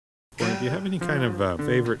Do you have any kind of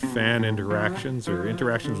favorite fan interactions or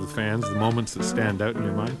interactions with fans, the moments that stand out in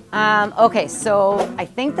your mind? Okay, so I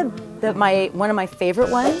think one of my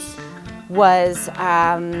favorite ones was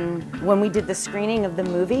when we did the screening of the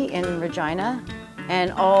movie in Regina,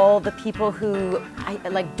 and all the people who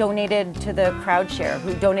donated to the crowd share,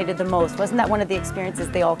 who donated the most. Wasn't that one of the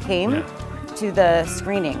experiences? They all came to the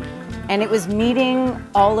screening. And it was meeting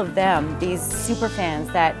all of them, these super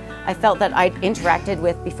fans that I felt that I'd interacted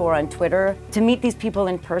with before on Twitter, to meet these people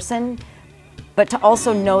in person, but to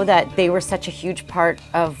also know that they were such a huge part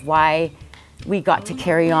of why we got to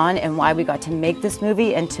carry on and why we got to make this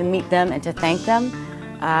movie, and to meet them and to thank them,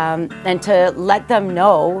 and to let them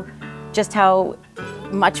know just how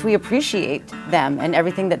much we appreciate them and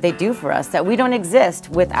everything that they do for us, that we don't exist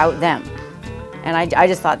without them. And I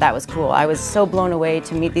just thought that was cool. I was so blown away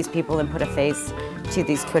to meet these people and put a face to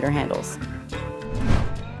these Twitter handles.